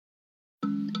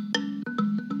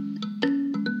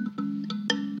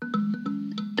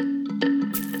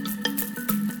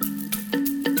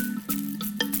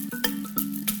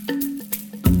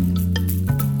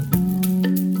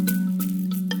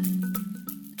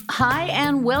Hi,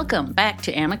 and welcome back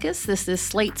to Amicus. This is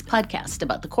Slate's podcast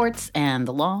about the courts and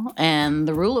the law and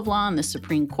the rule of law in the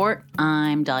Supreme Court.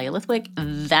 I'm Dahlia Lithwick.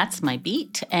 That's my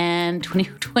beat, and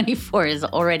 2024 is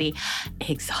already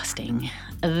exhausting.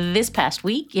 This past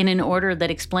week, in an order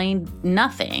that explained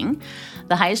nothing,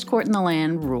 the highest court in the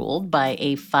land ruled by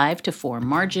a 5-4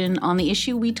 margin on the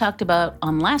issue we talked about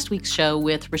on last week's show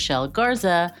with Rochelle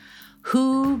Garza: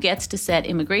 who gets to set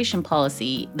immigration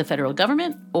policy, the federal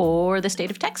government or the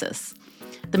state of Texas?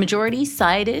 The majority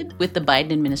sided with the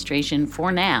Biden administration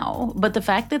for now, but the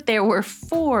fact that there were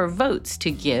 4 votes to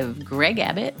give Greg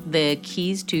Abbott the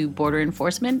keys to border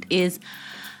enforcement is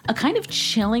a kind of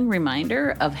chilling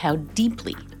reminder of how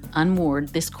deeply unmoored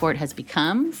this court has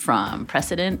become from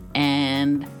precedent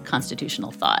and constitutional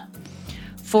thought.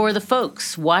 For the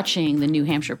folks watching the New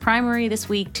Hampshire primary this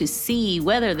week to see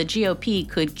whether the GOP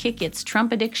could kick its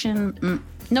Trump addiction,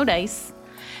 no dice.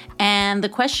 And the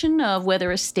question of whether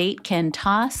a state can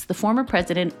toss the former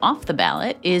president off the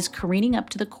ballot is careening up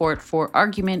to the court for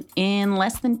argument in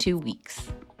less than 2 weeks.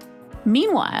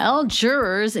 Meanwhile,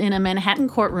 jurors in a Manhattan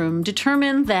courtroom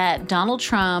determined that Donald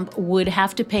Trump would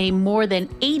have to pay more than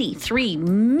 $83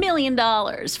 million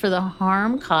for the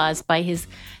harm caused by his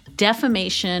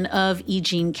defamation of E.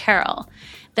 Jean Carroll.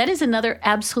 That is another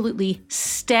absolutely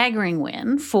staggering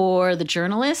win for the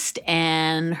journalist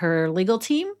and her legal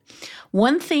team.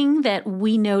 One thing that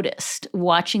we noticed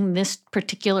watching this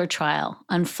particular trial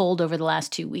unfold over the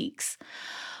last 2 weeks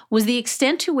was the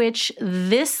extent to which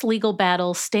this legal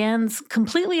battle stands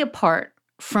completely apart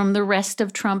from the rest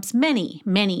of Trump's many,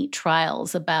 many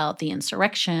trials about the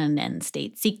insurrection and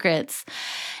state secrets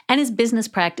and his business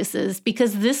practices,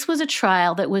 because this was a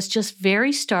trial that was just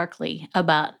very starkly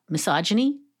about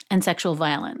misogyny and sexual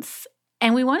violence.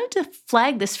 And we wanted to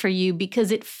flag this for you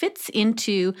because it fits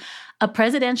into a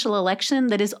presidential election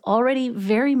that is already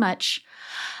very much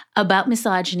about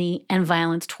misogyny and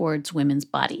violence towards women's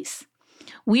bodies.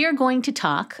 We are going to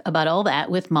talk about all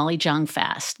that with Molly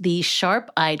Jong-Fast, the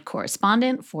sharp-eyed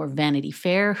correspondent for Vanity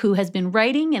Fair, who has been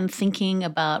writing and thinking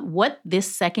about what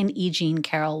this second E. Jean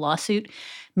Carroll lawsuit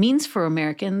means for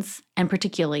Americans, and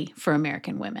particularly for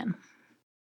American women.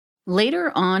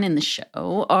 Later on in the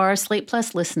show, our Slate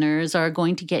Plus listeners are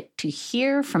going to get to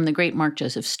hear from the great Mark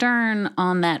Joseph Stern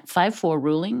on that 5-4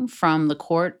 ruling from the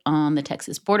court on the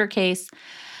Texas border case.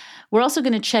 We're also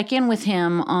going to check in with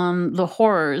him on the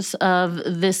horrors of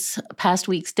this past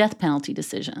week's death penalty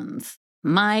decisions.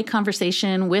 My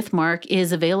conversation with Mark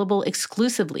is available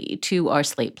exclusively to our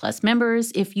Slate Plus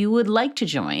members. If you would like to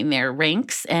join their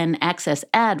ranks and access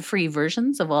ad-free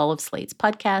versions of all of Slate's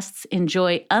podcasts,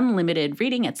 enjoy unlimited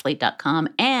reading at slate.com,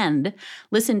 and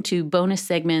listen to bonus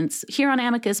segments here on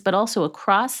Amicus, but also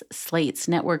across Slate's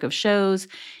network of shows,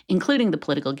 including the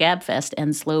Political Gabfest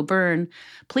and Slow Burn,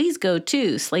 please go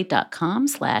to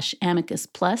slate.com/Amicus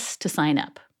Plus to sign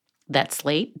up. That's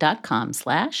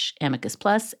slate.com/Amicus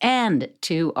Plus. And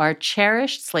to our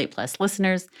cherished Slate Plus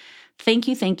listeners, thank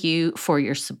you for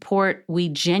your support. We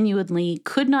genuinely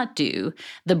could not do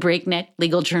the breakneck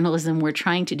legal journalism we're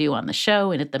trying to do on the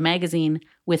show and at the magazine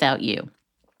without you.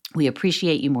 We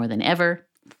appreciate you more than ever.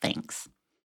 Thanks.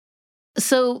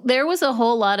 So there was a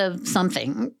whole lot of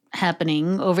something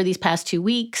happening over these past 2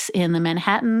 weeks in the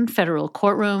Manhattan federal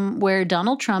courtroom, where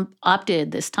Donald Trump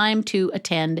opted this time to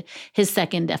attend his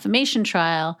second defamation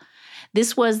trial.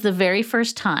 This was the very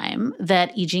first time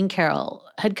that E. Jean Carroll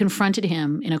had confronted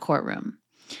him in a courtroom.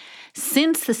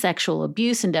 Since the sexual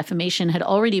abuse and defamation had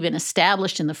already been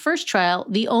established in the first trial,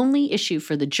 the only issue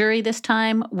for the jury this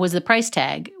time was the price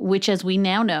tag, which, as we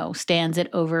now know, stands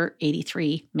at over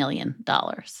 $83 million.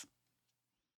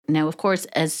 Now, of course,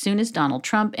 as soon as Donald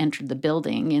Trump entered the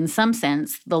building, in some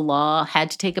sense, the law had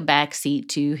to take a backseat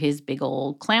to his big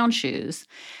old clown shoes.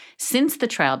 Since the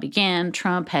trial began,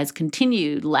 Trump has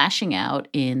continued lashing out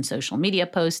in social media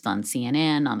posts on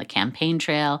CNN, on the campaign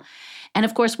trail, and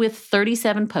of course, with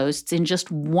 37 posts in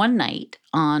just one night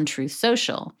on Truth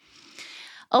Social.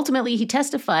 Ultimately, he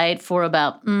testified for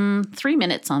about 3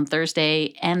 minutes on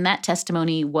Thursday, and that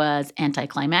testimony was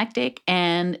anticlimactic,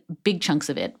 and big chunks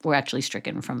of it were actually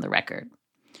stricken from the record.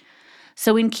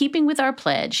 So in keeping with our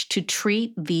pledge to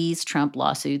treat these Trump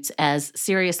lawsuits as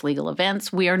serious legal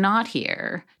events, we are not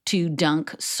here to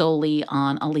dunk solely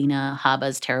on Alina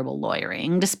Habba's terrible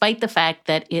lawyering, despite the fact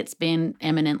that it's been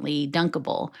eminently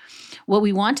dunkable. What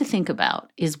we want to think about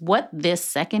is what this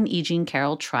second E. Jean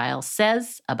Carroll trial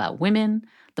says about women,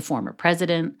 the former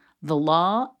president, the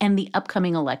law, and the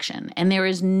upcoming election. And there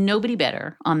is nobody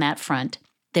better on that front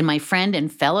than my friend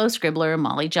and fellow scribbler,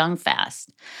 Molly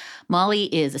Jong-Fast.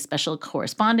 Molly is a special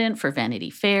correspondent for Vanity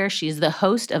Fair. She's the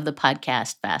host of the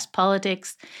podcast Fast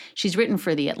Politics. She's written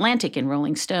for The Atlantic and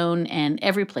Rolling Stone and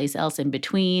every place else in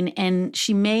between. And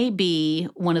she may be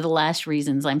one of the last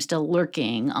reasons I'm still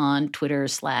lurking on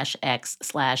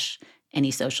Twitter/X/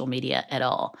 any social media at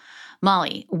all.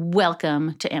 Molly,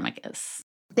 welcome to Amicus.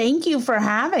 Thank you for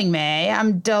having me.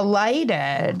 I'm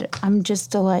delighted. I'm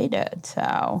just delighted.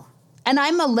 And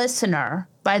I'm a listener,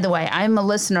 by the way. I'm a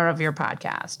listener of your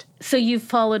podcast. So you've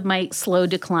followed my slow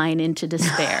decline into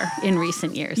despair in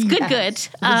recent years. Good, Yes.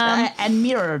 good. And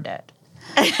mirrored it.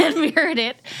 And mirrored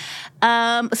it.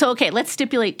 Okay, let's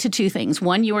stipulate to two things.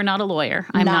 One, you are not a lawyer.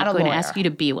 I'm not going to ask you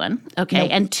to be one. Okay. Nope.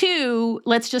 And two,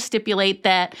 let's just stipulate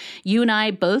that you and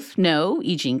I both know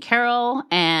E. Jean Carroll,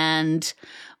 and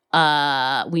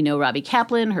we know Robbie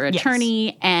Kaplan, her attorney,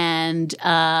 Yes. and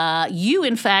you,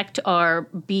 in fact, are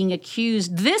being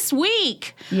accused this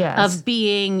week of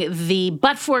being the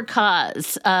but-for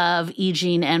cause of E.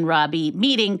 Jean and Robbie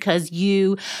meeting because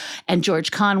you and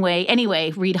George Conway,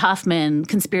 anyway, Reid Hoffman,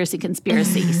 conspiracy.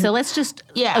 So let's just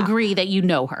agree that you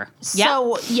know her.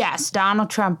 So, yes, Donald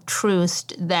Trump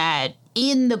truthed that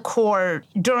in the court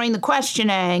during the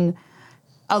questioning,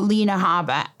 Alina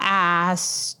Habba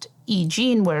asked E.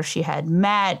 Jean where she had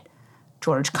met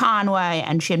George Conway,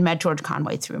 and she had met George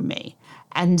Conway through me.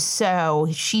 And so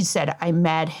she said, I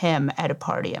met him at a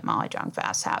party at Molly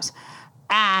Jong-Fast's house.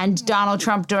 And Donald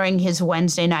Trump, during his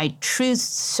Wednesday night Truth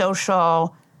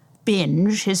Social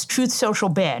binge,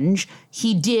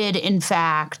 he did, in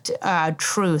fact,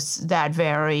 truth that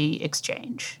very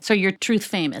exchange. So you're truth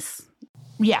famous.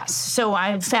 Yes. So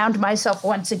I found myself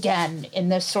once again in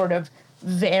this sort of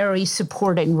very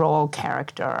supporting role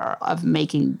character of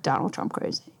making Donald Trump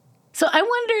crazy. So I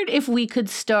wondered if we could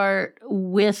start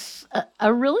with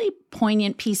a really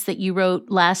poignant piece that you wrote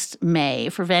last May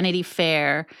for Vanity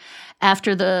Fair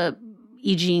after the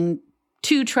E. Jean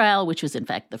 2 trial, which was in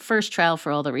fact the first trial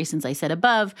for all the reasons I said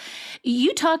above.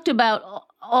 You talked about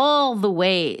all the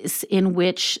ways in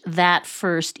which that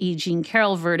first E. Jean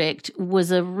Carroll verdict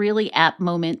was a really apt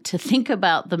moment to think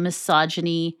about the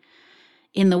misogyny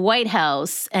in the White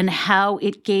House and how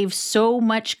it gave so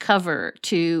much cover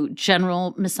to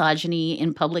general misogyny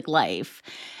in public life.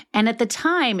 And at the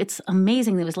time, it's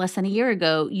amazing, it was less than a year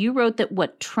ago, you wrote that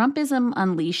what Trumpism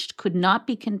unleashed could not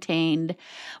be contained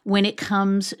when it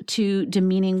comes to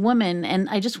demeaning women. And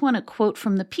I just want to quote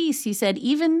from the piece. You said,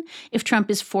 even if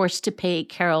Trump is forced to pay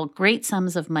Carroll great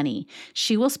sums of money,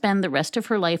 she will spend the rest of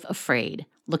her life afraid,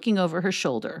 looking over her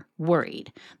shoulder,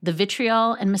 worried. The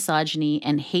vitriol and misogyny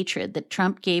and hatred that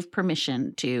Trump gave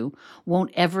permission to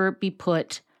won't ever be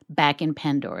put back in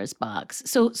Pandora's box.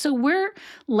 So we're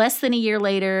less than a year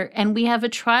later, and we have a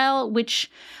trial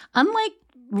which, unlike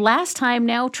last time,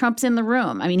 now Trump's in the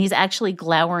room. I mean, he's actually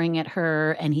glowering at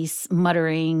her, and he's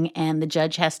muttering, and the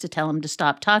judge has to tell him to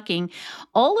stop talking.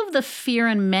 All of the fear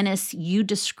and menace you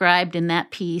described in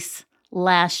that piece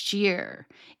last year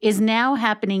is now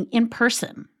happening in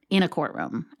person in a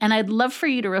courtroom. And I'd love for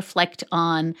you to reflect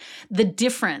on the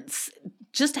difference,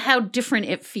 just how different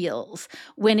it feels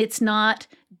when it's not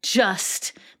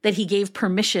just that he gave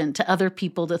permission to other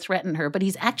people to threaten her, but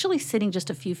he's actually sitting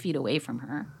just a few feet away from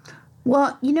her.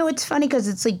 Well, it's funny because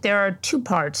it's like there are two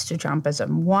parts to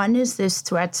Trumpism. One is this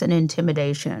threats and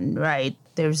intimidation, right?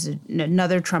 There's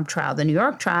another Trump trial, the New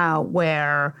York trial,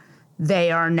 where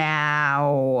they are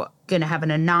now going to have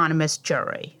an anonymous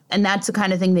jury. And that's the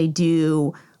kind of thing they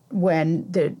do when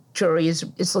the jury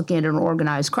is looking at an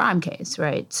organized crime case,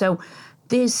 right? So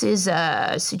this is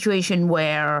a situation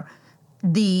where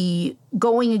the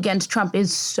going against Trump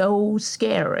is so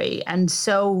scary and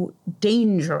so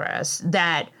dangerous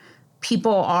that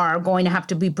people are going to have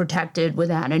to be protected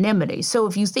with anonymity. So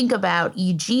if you think about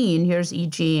E. Jean, here's E.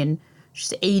 Jean,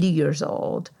 she's 80 years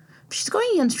old. She's going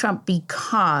against Trump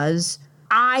because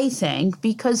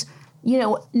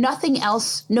nothing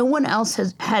else, no one else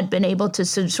had been able to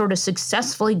sort of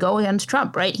successfully go against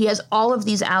Trump, right? He has all of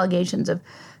these allegations of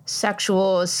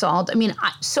sexual assault. I mean,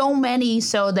 so many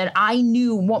so that I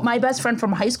knew what my best friend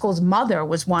from high school's mother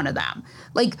was one of them.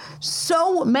 Like,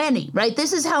 so many, right?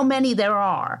 This is how many there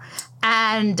are.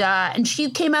 And she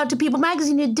came out to People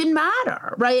magazine. It didn't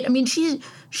matter, right? I mean,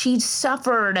 she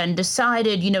suffered and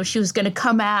decided, she was going to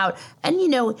come out. And,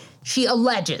 she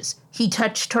alleges he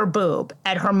touched her boob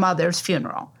at her mother's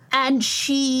funeral. And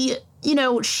she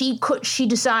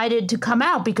decided to come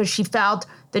out because she felt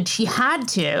that she had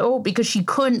to, because she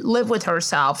couldn't live with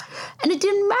herself. And it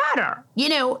didn't matter.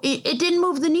 It didn't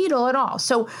move the needle at all.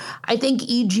 So I think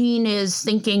E. Jean is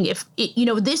thinking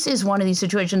this is one of these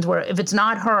situations where if it's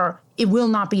not her, it will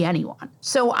not be anyone.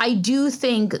 So I do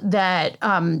think that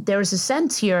there's a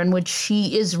sense here in which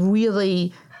she is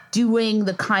really doing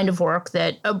the kind of work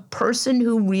that a person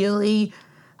who really,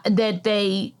 that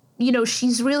they,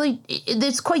 she's really,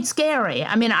 it's quite scary.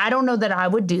 I mean, I don't know that I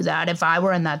would do that if I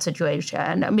were in that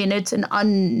situation. I mean, it's an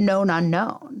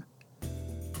unknown.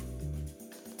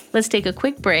 Let's take a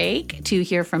quick break to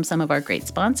hear from some of our great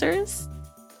sponsors.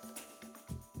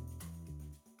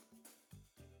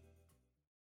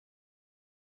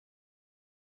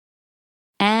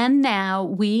 And now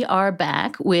we are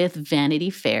back with Vanity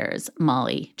Fair's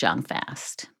Molly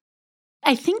Jong-Fast.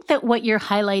 I think that what you're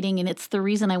highlighting, and it's the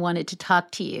reason I wanted to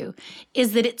talk to you,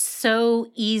 is that it's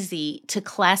so easy to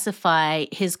classify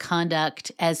his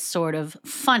conduct as sort of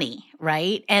funny,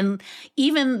 right? And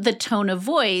even the tone of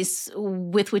voice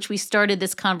with which we started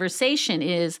this conversation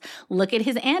is, look at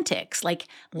his antics. Like,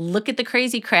 look at the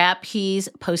crazy crap he's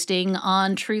posting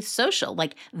on Truth Social.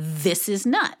 Like, this is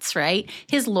nuts, right?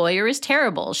 His lawyer is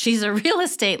terrible. She's a real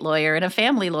estate lawyer and a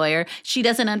family lawyer. She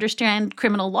doesn't understand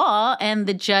criminal law, and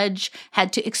the judge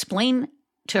had to explain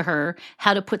to her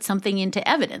how to put something into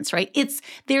evidence, right?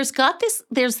 There's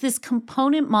this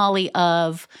component, Molly,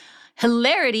 of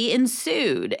hilarity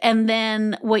ensued. And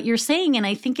then what you're saying, and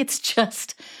I think it's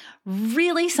just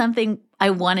really something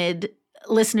I wanted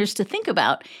listeners to think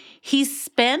about. He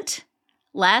spent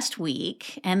last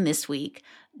week and this week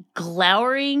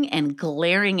glowering and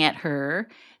glaring at her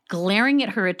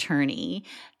attorney,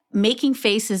 making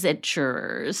faces at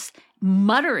jurors,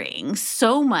 muttering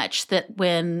so much that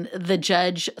when the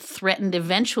judge threatened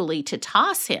eventually to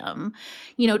toss him,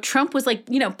 Trump was like,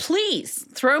 please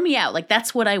throw me out. Like,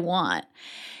 that's what I want.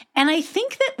 And I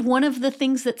think that one of the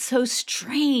things that's so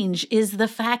strange is the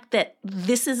fact that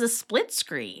this is a split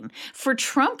screen. For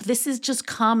Trump, this is just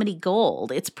comedy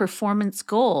gold. It's performance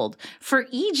gold. For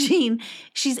E. Jean,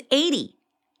 she's 80.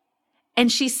 And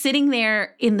she's sitting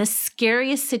there in the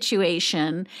scariest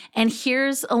situation, and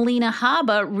here's Alina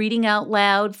Habba reading out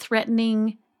loud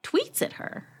threatening tweets at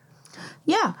her.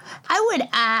 Yeah. I would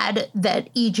add that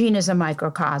E. Jean is a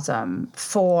microcosm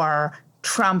for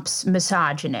Trump's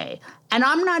misogyny. And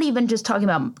I'm not even just talking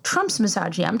about Trump's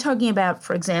misogyny. I'm talking about,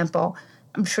 for example,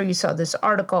 I'm sure you saw this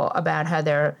article about how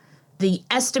the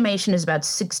estimation is about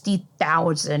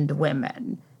 60,000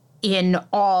 women in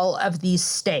all of these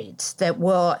states that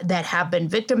have been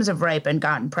victims of rape and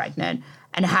gotten pregnant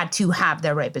and had to have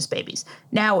their rapist babies.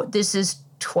 Now, this is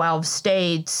 12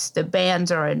 states. The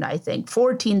bans are in, I think,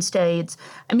 14 states.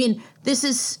 I mean, this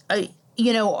is,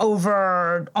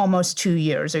 over almost 2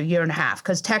 years or a year and a half,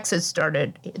 because Texas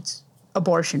started its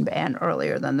abortion ban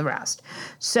earlier than the rest.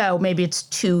 So maybe it's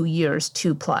 2 years,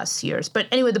 2+ years. But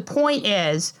anyway, the point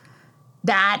is,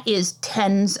 that is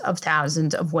tens of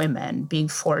thousands of women being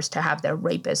forced to have their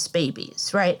rapist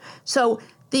babies, right? So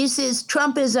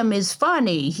Trumpism is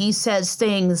funny. He says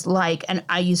things like, and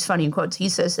I use funny in quotes, he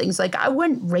says things like, I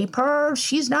wouldn't rape her.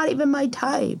 She's not even my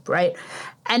type, right?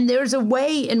 And there's a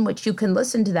way in which you can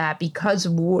listen to that because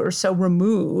we're so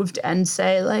removed and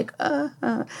say like,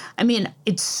 I mean,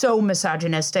 it's so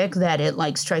misogynistic that it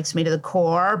like strikes me to the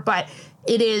core, but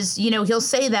it is, he'll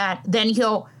say that, then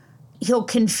he'll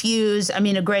confuse,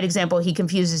 a great example, he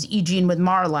confuses E. Jean with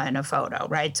Marla in a photo,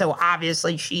 right? So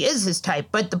obviously she is his type.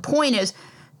 But the point is,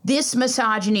 this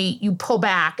misogyny, you pull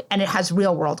back and it has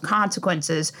real world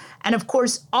consequences. And of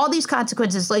course, all these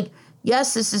consequences, like,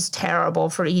 yes, this is terrible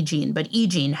for E. Jean, but E.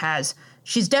 Jean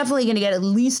she's definitely going to get at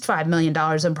least $5 million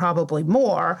and probably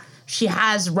more. She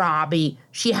has Robbie.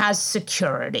 She has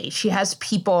security. She has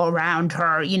people around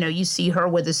her. You see her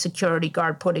with a security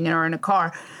guard putting her in a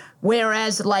car.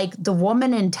 Whereas, like, the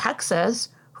woman in Texas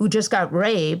who just got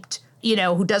raped,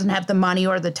 who doesn't have the money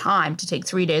or the time to take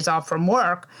 3 days off from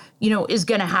work, is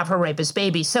going to have her rapist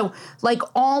baby. So, like,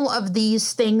 all of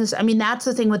these things, that's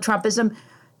the thing with Trumpism.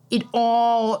 It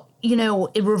all,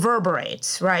 it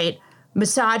reverberates, right?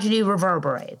 Misogyny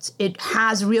reverberates. It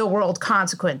has real world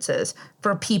consequences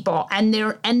for people, and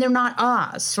they're not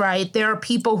us, right? There are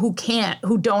people who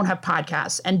don't have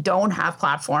podcasts and don't have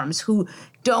platforms, who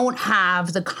don't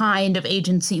have the kind of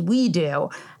agency we do.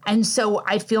 And so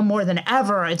I feel more than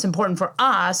ever it's important for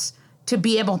us to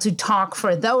be able to talk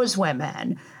for those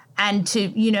women and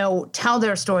to, tell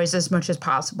their stories as much as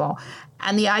possible.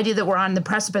 And the idea that we're on the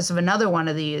precipice of another one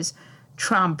of these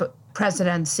Trump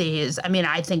presidencies,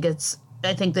 I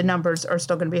think the numbers are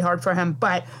still going to be hard for him,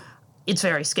 but it's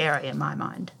very scary in my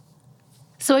mind.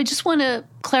 So I just want to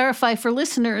clarify for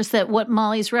listeners that what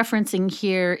Molly's referencing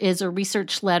here is a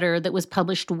research letter that was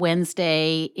published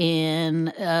Wednesday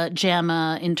in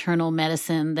JAMA Internal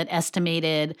Medicine that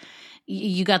estimated,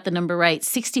 you got the number right.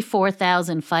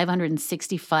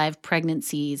 64,565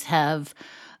 pregnancies have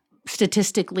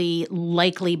statistically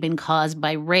likely been caused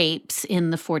by rapes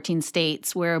in the 14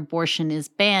 states where abortion is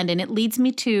banned. And it leads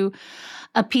me to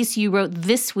a piece you wrote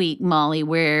this week, Molly,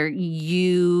 where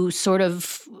you sort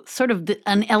of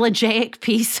an elegiac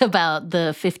piece about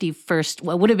the 51st,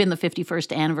 what would have been the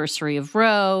 51st anniversary of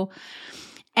Roe.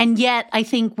 And yet, I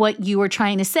think what you were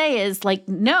trying to say is like,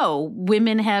 no,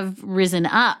 women have risen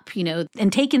up,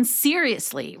 and taken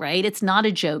seriously, right? It's not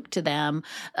a joke to them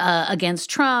against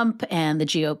Trump and the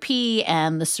GOP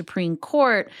and the Supreme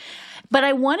Court. But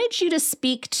I wanted you to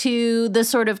speak to the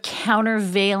sort of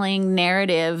countervailing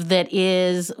narrative that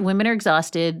is women are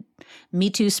exhausted, Me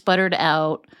Too sputtered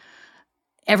out,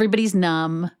 everybody's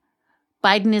numb,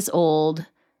 Biden is old,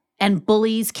 and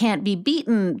bullies can't be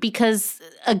beaten because,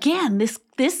 again, this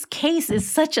case is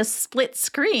such a split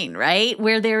screen, right?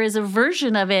 Where there is a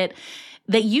version of it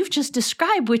that you've just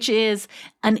described, which is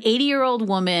an 80-year-old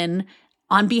woman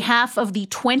on behalf of the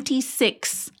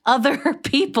 26 other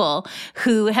people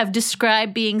who have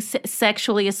described being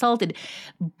sexually assaulted,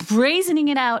 brazening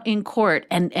it out in court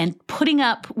and putting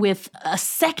up with a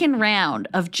second round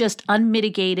of just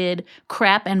unmitigated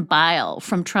crap and bile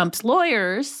from Trump's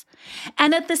lawyers.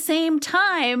 And at the same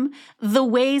time, the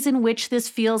ways in which this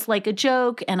feels like a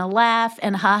joke and a laugh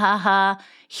and ha, ha, ha,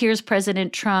 here's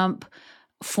President Trump,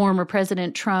 former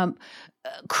President Trump,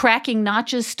 cracking not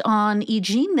just on E.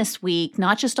 Jean this week,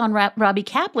 not just on Robbie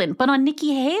Kaplan, but on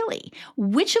Nikki Haley.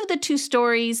 Which of the two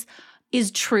stories is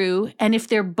true? And if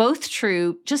they're both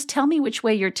true, just tell me which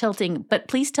way you're tilting, but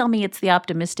please tell me it's the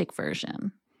optimistic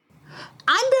version.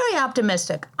 I'm very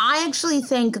optimistic. I actually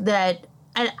think that,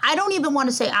 and I don't even want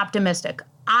to say optimistic,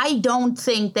 I don't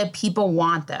think that people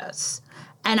want this.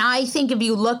 And I think if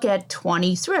you look at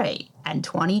 23 and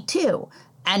 22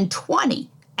 and 20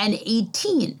 and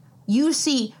 18, you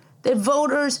see that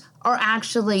voters are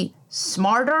actually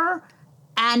smarter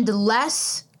and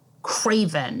less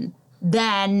craven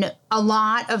than a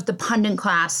lot of the pundit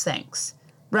class thinks,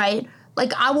 right?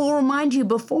 Like, I will remind you,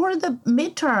 before the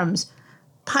midterms,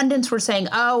 pundits were saying,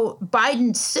 oh,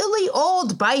 Biden, silly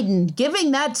old Biden,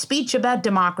 giving that speech about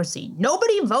democracy.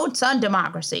 Nobody votes on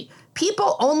democracy.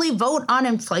 People only vote on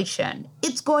inflation.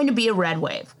 It's going to be a red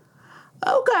wave.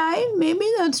 Okay, maybe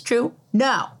that's true.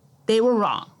 No, they were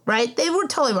wrong. Right? They were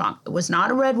totally wrong. It was not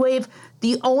a red wave.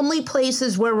 The only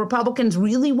places where Republicans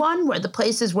really won were the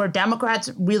places where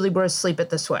Democrats really were asleep at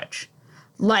the switch.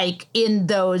 Like in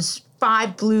those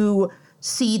 5 blue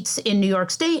seats in New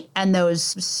York State and those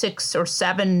 6 or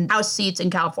 7 House seats in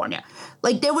California.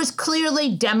 Like, there was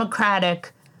clearly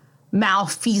Democratic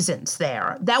malfeasance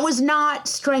there. That was not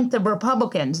strength of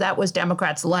Republicans. That was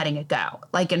Democrats letting it go,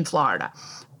 like in Florida.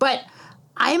 But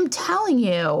I am telling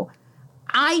you,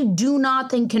 I do not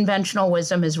think conventional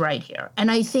wisdom is right here. And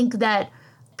I think that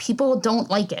people don't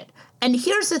like it. And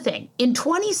here's the thing. In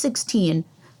 2016,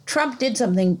 Trump did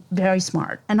something very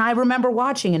smart. And I remember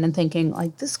watching it and thinking,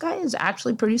 like, this guy is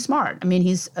actually pretty smart. I mean,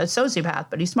 he's a sociopath,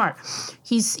 but he's smart.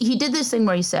 He did this thing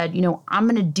where he said, I'm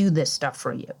going to do this stuff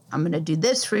for you. I'm going to do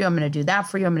this for you. I'm going to do that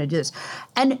for you. I'm going to do this.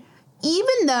 And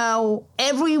even though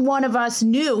every one of us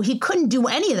knew he couldn't do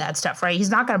any of that stuff, right?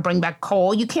 He's not going to bring back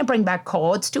coal. You can't bring back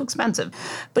coal. It's too expensive.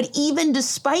 But even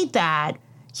despite that,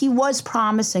 he was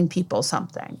promising people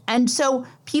something. And so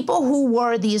people who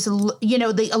were these,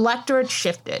 the electorate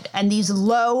shifted and these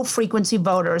low frequency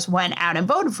voters went out and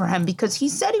voted for him because he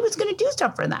said he was going to do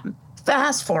stuff for them.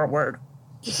 Fast forward,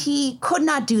 he could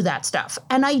not do that stuff.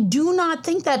 And I do not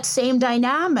think that same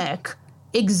dynamic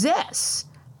exists.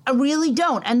 I really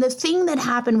don't. And the thing that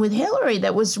happened with Hillary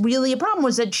that was really a problem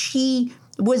was that she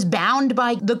was bound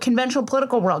by the conventional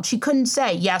political world. She couldn't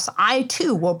say, yes, I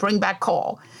too will bring back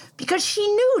coal, because she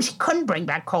knew she couldn't bring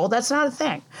back coal. That's not a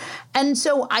thing. And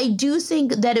so I do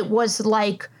think that it was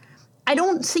like, I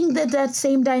don't think that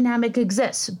same dynamic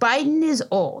exists. Biden is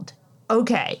old.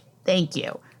 Okay, thank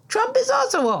you. Trump is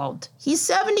also old. He's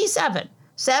 77.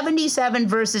 77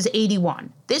 versus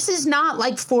 81. This is not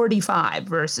like 45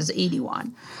 versus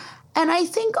 81. And I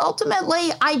think ultimately,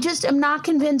 I just am not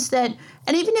convinced that,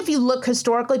 and even if you look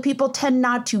historically, people tend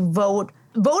not to vote.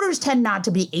 Voters tend not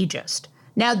to be ageist.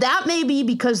 Now, that may be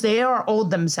because they are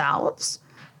old themselves,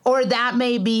 or that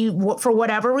may be for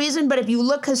whatever reason. But if you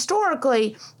look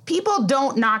historically, people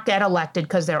don't not get elected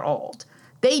because they're old.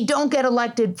 They don't get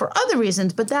elected for other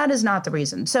reasons, but that is not the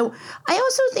reason. So I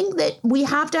also think that we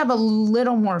have to have a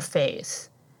little more faith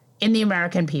in the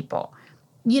American people.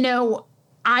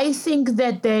 I think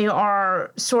that they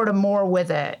are sort of more with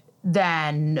it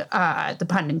than the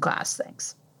pundit class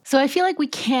thinks. So I feel like we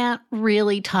can't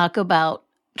really talk about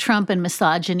Trump and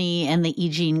misogyny and the E.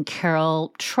 Jean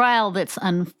Carroll trial that's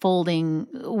unfolding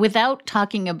without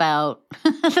talking about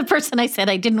the person I said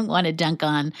I didn't want to dunk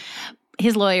on,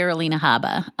 his lawyer, Alina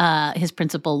Habba, his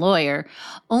principal lawyer,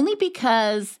 only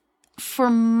because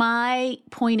from my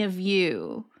point of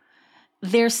view,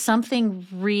 there's something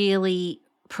really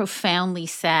profoundly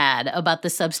sad about the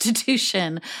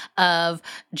substitution of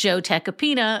Joe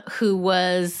Tacopina, who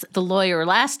was the lawyer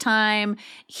last time.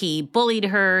 He bullied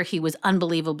her. He was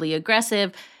unbelievably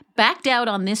aggressive. Backed out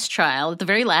on this trial at the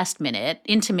very last minute,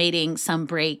 intimating some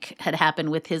break had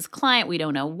happened with his client. We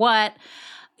don't know what.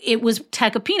 It was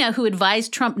Tacopina who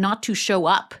advised Trump not to show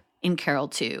up in Carroll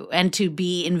 2 and to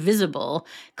be invisible.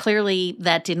 Clearly,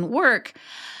 that didn't work.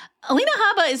 Alina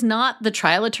Habba is not the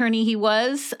trial attorney he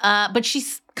was, but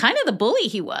she's kind of the bully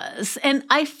he was. And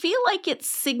I feel like it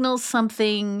signals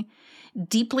something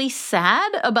deeply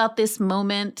sad about this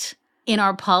moment in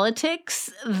our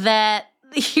politics, that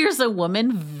here's a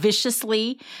woman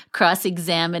viciously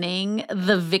cross-examining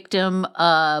the victim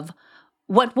of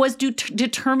what was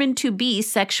determined to be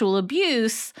sexual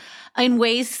abuse in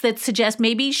ways that suggest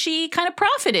maybe she kind of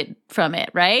profited from it,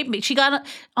 right? She got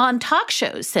on talk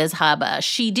shows, says Habba.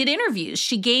 She did interviews.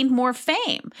 She gained more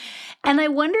fame. And I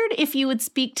wondered if you would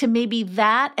speak to maybe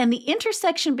that and the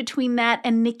intersection between that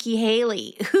and Nikki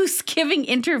Haley, who's giving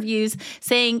interviews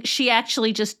saying she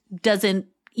actually just doesn't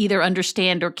either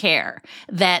understand or care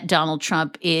that Donald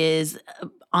Trump is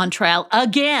on trial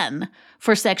again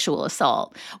for sexual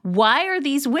assault. Why are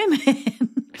these women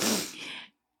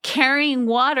carrying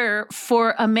water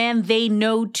for a man they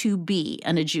know to be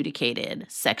an adjudicated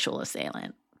sexual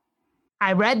assailant?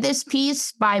 I read this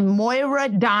piece by Moira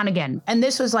Donegan, and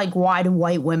this was like, why do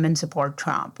white women support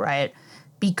Trump, right?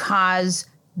 Because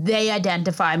they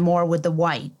identify more with the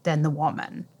white than the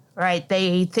woman, right?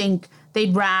 They think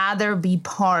they'd rather be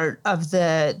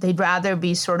they'd rather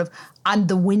be sort of on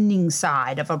the winning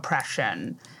side of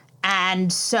oppression.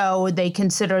 And so they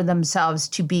consider themselves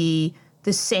to be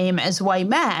the same as white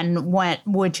men,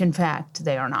 which in fact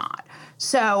they are not.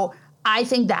 So I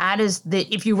think that is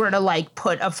if you were to like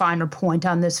put a finer point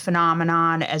on this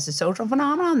phenomenon as a social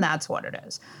phenomenon, that's what it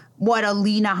is. What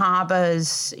Alina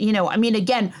Habba's,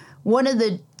 again, one of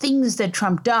the things that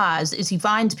Trump does is he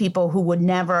finds people who would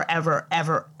never, ever,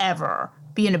 ever, ever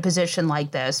be in a position like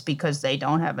this because they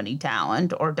don't have any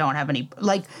talent or don't have any,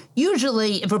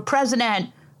 usually if a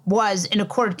president was in a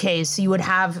court case, you would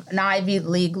have an Ivy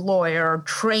League lawyer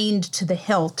trained to the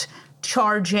hilt,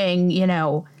 charging,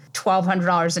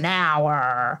 $1,200 an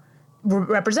hour,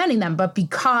 representing them. But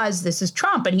because this is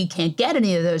Trump and he can't get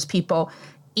any of those people,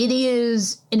 it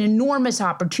is an enormous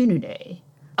opportunity.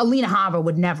 Alina Habba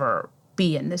would never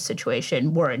be in this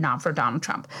situation were it not for Donald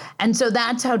Trump. And so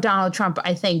that's how Donald Trump,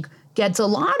 I think, gets a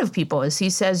lot of people, as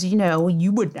he says,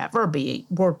 you would never be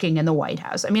working in the White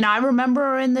House. I mean, I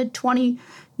remember in the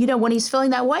when he's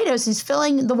filling that White House, he's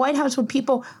filling the White House with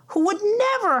people who would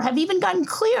never have even gotten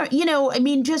clear.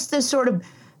 Just this sort of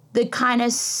the kind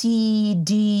of C,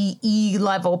 D, E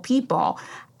level people.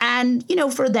 And,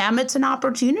 for them, it's an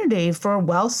opportunity for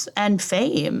wealth and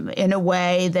fame in a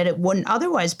way that it wouldn't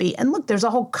otherwise be. And look, there's a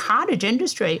whole cottage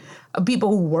industry of people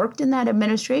who worked in that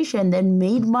administration, then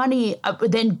made money,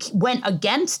 then went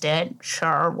against it,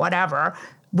 sure, whatever,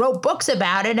 wrote books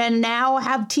about it, and now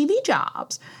have TV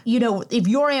jobs. If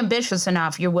you're ambitious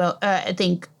enough, I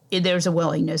think there's a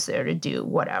willingness there to do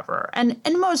whatever. And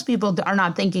most people are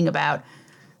not thinking about,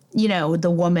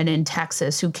 the woman in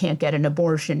Texas who can't get an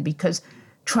abortion because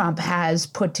Trump has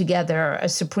put together a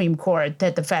Supreme Court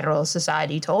that the Federalist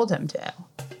Society told him to.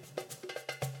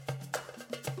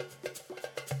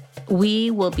 We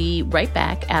will be right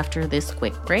back after this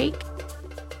quick break.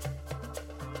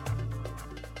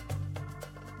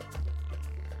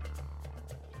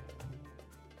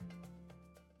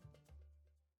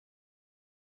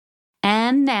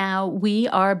 And now we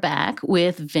are back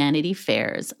with Vanity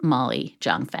Fair's Molly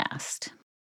Jong-Fast.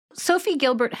 Sophie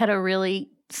Gilbert had a really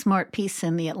smart piece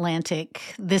in The Atlantic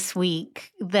this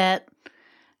week that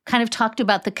kind of talked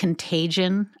about the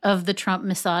contagion of the Trump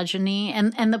misogyny.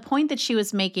 And the point that she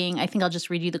was making, I think I'll just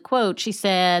read you the quote. She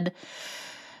said,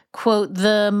 quote,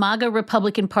 "The MAGA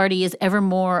Republican Party is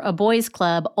evermore a boys'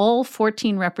 club. All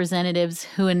 14 representatives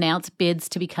who announced bids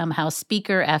to become House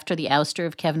Speaker after the ouster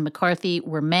of Kevin McCarthy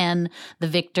were men. The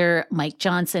victor, Mike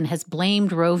Johnson, has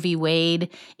blamed Roe v. Wade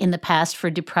in the past for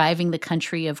depriving the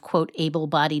country of, quote,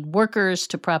 able-bodied workers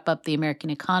to prop up the American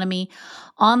economy.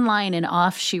 Online and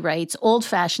off," she writes,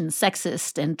 "old-fashioned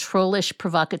sexist and trollish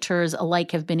provocateurs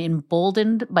alike have been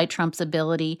emboldened by Trump's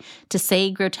ability to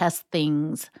say grotesque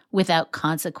things without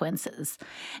consequence. consequences.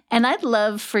 And I'd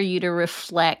love for you to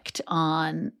reflect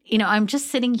on, I'm just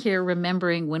sitting here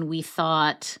remembering when we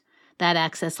thought that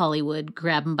Access Hollywood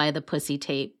grab 'em by the pussy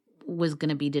tape was going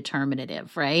to be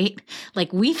determinative, right?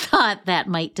 Like we thought that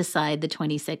might decide the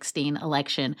 2016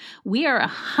 election. We are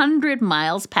 100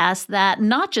 miles past that,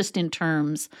 not just in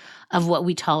terms of what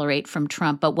we tolerate from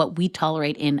Trump, but what we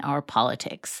tolerate in our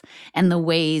politics and the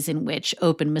ways in which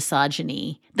open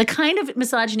misogyny, the kind of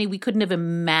misogyny we couldn't have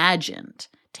imagined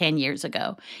 10 years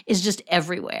ago, is just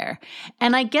everywhere.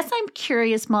 And I guess I'm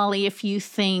curious, Molly, if you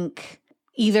think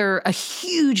either a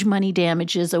huge money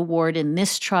damages award in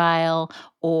this trial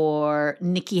or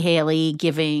Nikki Haley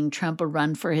giving Trump a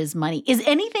run for his money. Is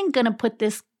anything going to put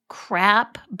this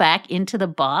crap back into the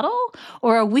bottle?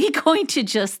 Or are we going to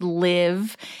just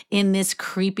live in this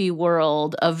creepy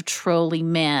world of trolly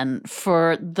men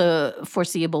for the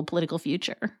foreseeable political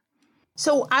future?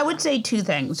 So I would say two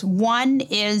things. One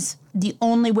is the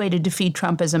only way to defeat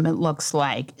Trumpism, it looks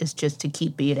like, is just to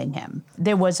keep beating him.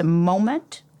 There was a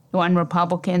moment when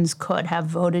Republicans could have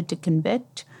voted to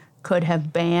convict, could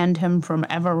have banned him from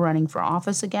ever running for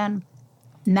office again.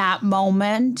 In that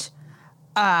moment,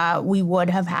 we would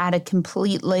have had a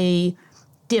completely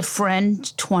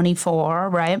different 24,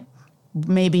 right?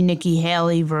 Maybe Nikki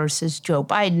Haley versus Joe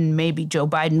Biden. Maybe Joe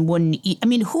Biden wouldn't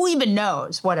who even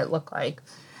knows what it looked like?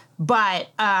 But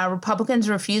Republicans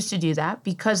refused to do that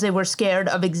because they were scared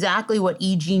of exactly what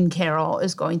E. Jean Carroll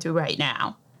is going through right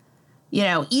now.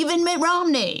 Even Mitt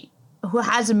Romney, who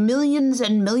has millions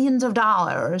and millions of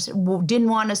dollars, didn't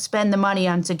want to spend the money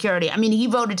on security. He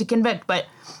voted to convict, but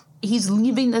he's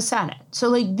leaving the Senate. So,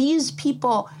 these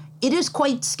people, it is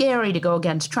quite scary to go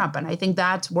against Trump, and I think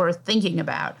that's worth thinking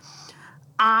about.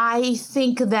 I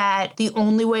think that the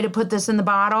only way to put this in the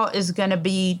bottle is going to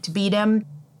be to beat him.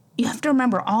 You have to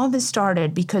remember, all of this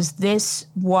started because this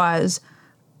was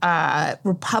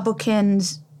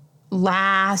Republicans'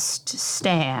 last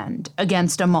stand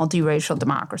against a multiracial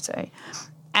democracy.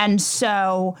 And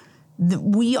so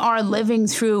we are living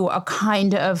through a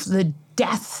kind of the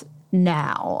death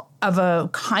knell of a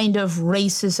kind of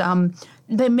racism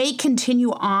that may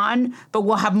continue on, but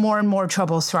we'll have more and more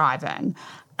trouble thriving.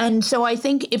 And so I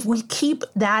think if we keep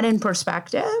that in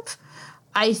perspective,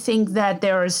 I think that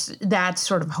that's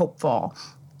sort of hopeful.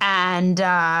 And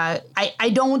I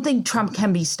don't think Trump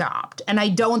can be stopped. And I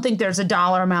don't think there's a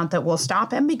dollar amount that will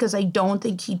stop him because I don't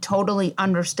think he totally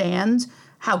understands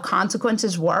how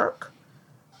consequences work.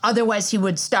 Otherwise, he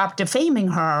would stop defaming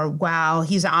her while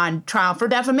he's on trial for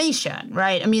defamation,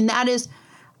 right? That is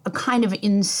a kind of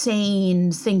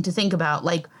insane thing to think about.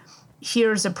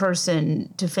 Here's a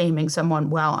person defaming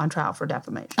someone while on trial for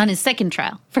defamation. On his second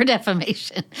trial for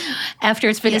defamation, after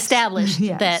it's been established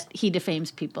that he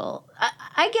defames people.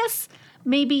 I guess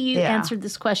maybe you answered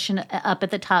this question up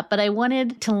at the top, but I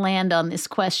wanted to land on this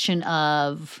question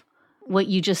of what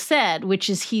you just said, which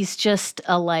is he's just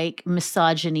a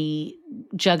misogyny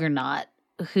juggernaut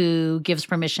who gives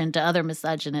permission to other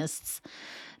misogynists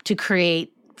to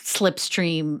create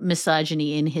slipstream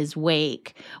misogyny in his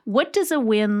wake. What does a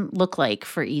win look like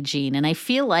for E. Jean? And I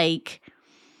feel like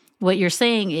what you're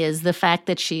saying is the fact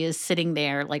that she is sitting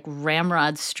there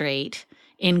ramrod straight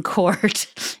in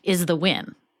court is the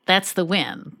win. That's the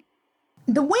win.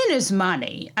 The win is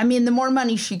money. The more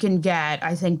money she can get,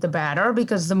 I think the better,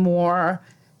 because the more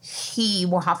he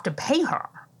will have to pay her,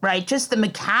 right? Just the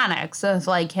mechanics of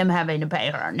him having to pay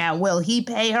her. Now, will he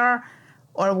pay her?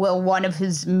 Or will one of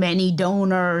his many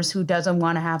donors who doesn't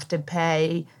want to have to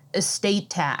pay estate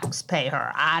tax pay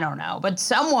her? I don't know. But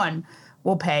someone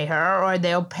will pay her, or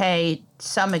they'll pay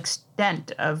some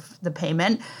extent of the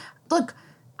payment. Look,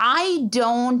 I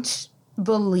don't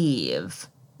believe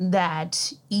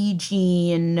that E.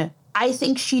 Jean, I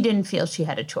think she didn't feel she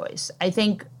had a choice. I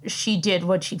think she did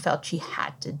what she felt she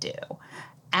had to do.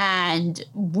 And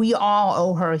we all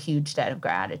owe her a huge debt of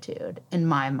gratitude, in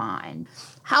my mind.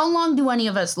 How long do any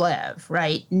of us live,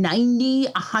 right? 90,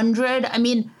 100?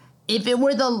 If it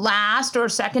were the last or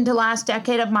second to last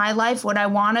decade of my life, would I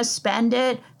want to spend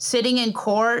it sitting in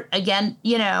court again,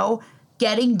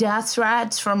 getting death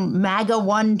threats from MAGA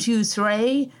 1, 2,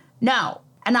 3? No.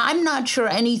 And I'm not sure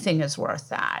anything is worth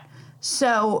that.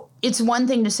 So it's one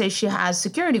thing to say she has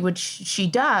security, which she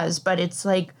does, but it's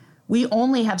we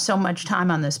only have so much time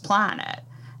on this planet.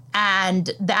 And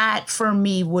that, for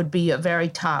me, would be a very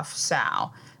tough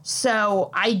sell. So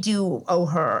I do owe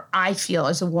her, I feel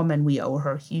as a woman, we owe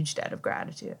her a huge debt of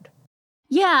gratitude.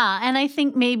 Yeah, and I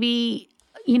think maybe,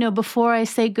 before I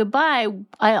say goodbye,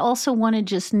 I also want to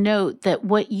just note that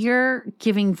what you're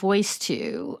giving voice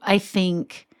to, I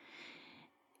think,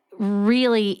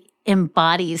 really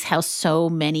embodies how so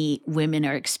many women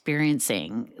are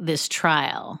experiencing this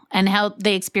trial and how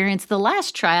they experienced the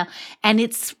last trial. And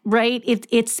it's right,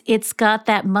 it's got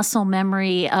that muscle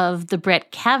memory of the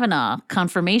Brett Kavanaugh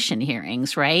confirmation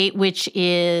hearings, right? Which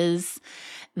is,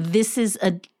 this is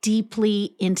a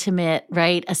deeply intimate,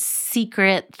 right? A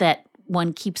secret that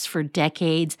one keeps for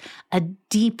decades, a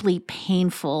deeply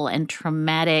painful and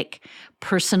traumatic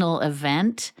personal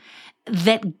event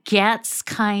that gets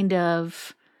kind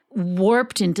of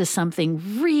warped into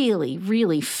something really,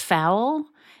 really foul,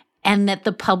 and that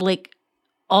the public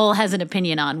all has an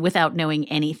opinion on without knowing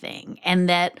anything. And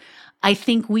that I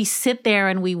think we sit there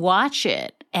and we watch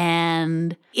it,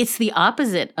 and it's the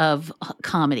opposite of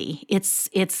comedy. It's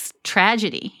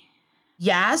tragedy.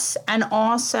 Yes, and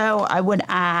also I would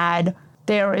add,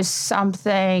 there is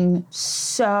something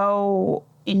so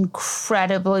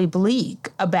incredibly bleak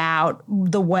about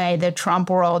the way the Trump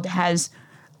world has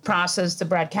processed the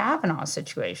Brett Kavanaugh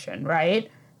situation,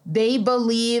 right? They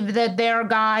believe that their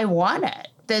guy won it,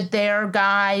 that their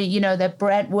guy, that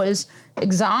Brett was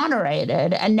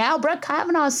exonerated. And now Brett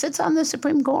Kavanaugh sits on the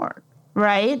Supreme Court,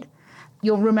 right?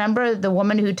 You'll remember the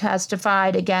woman who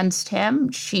testified against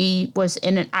him. She was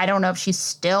I don't know if she's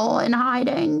still in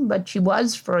hiding, but she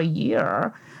was for a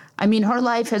year. I mean, her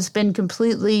life has been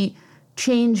completely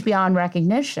changed beyond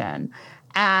recognition.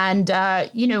 And,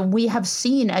 we have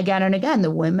seen again and again, the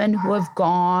women who have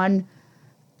gone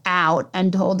out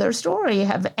and told their story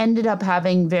have ended up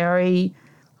having they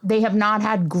have not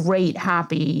had great,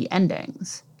 happy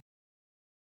endings.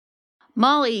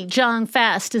 Molly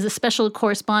Jong-Fast is a special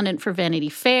correspondent for Vanity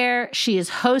Fair. She is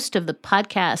host of the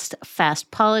podcast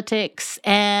Fast Politics.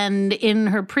 And in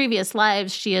her previous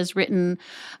lives, she has written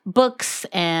books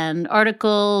and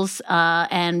articles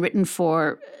and written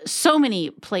for so many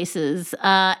places.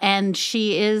 And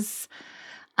she is,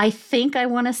 I think I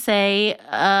want to say,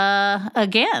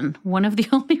 again, one of the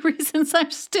only reasons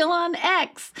I'm still on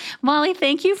X. Molly,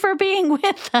 thank you for being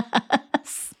with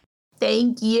us.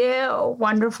 Thank you.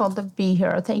 Wonderful to be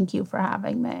here. Thank you for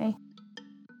having me.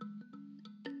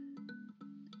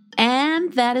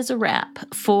 And that is a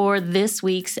wrap for this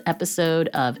week's episode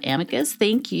of Amicus.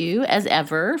 Thank you, as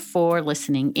ever, for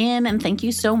listening in. And thank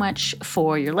you so much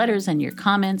for your letters and your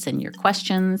comments and your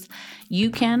questions.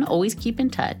 You can always keep in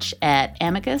touch at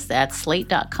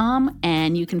amicus@slate.com.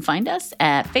 And you can find us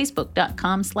at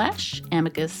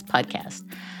facebook.com/Amicus Podcast.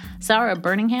 Sarah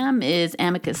Birmingham is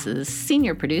Amicus's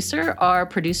senior producer. Our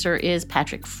producer is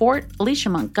Patrick Fort. Alicia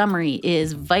Montgomery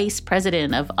is vice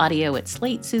president of audio at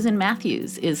Slate. Susan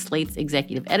Matthews is Slate's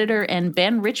executive editor. And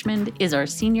Ben Richmond is our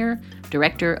senior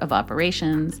director of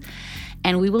operations.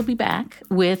 And we will be back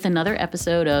with another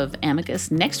episode of Amicus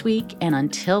next week. And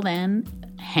until then,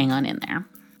 hang on in there.